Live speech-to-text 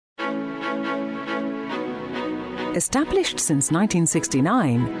Established since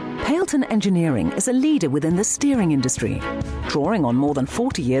 1969, Pailton Engineering is a leader within the steering industry, drawing on more than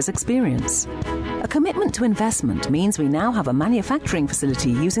 40 years' experience. A commitment to investment means we now have a manufacturing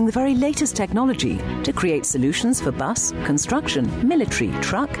facility using the very latest technology to create solutions for bus, construction, military,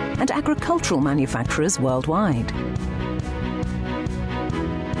 truck, and agricultural manufacturers worldwide.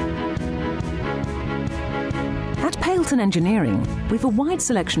 At Pailton Engineering, we've a wide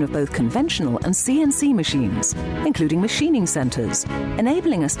selection of both conventional and CNC machines, including machining centres,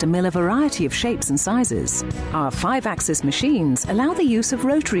 enabling us to mill a variety of shapes and sizes. Our 5-axis machines allow the use of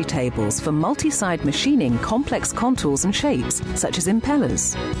rotary tables for multi-side machining complex contours and shapes, such as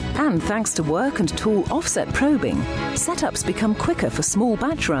impellers. And thanks to work and tool offset probing, setups become quicker for small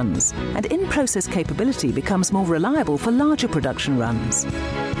batch runs, and in-process capability becomes more reliable for larger production runs.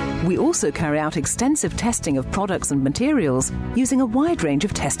 We also carry out extensive testing of products and materials using a wide range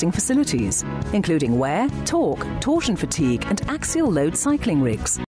of testing facilities, including wear, torque, torsion fatigue, and axial load cycling rigs.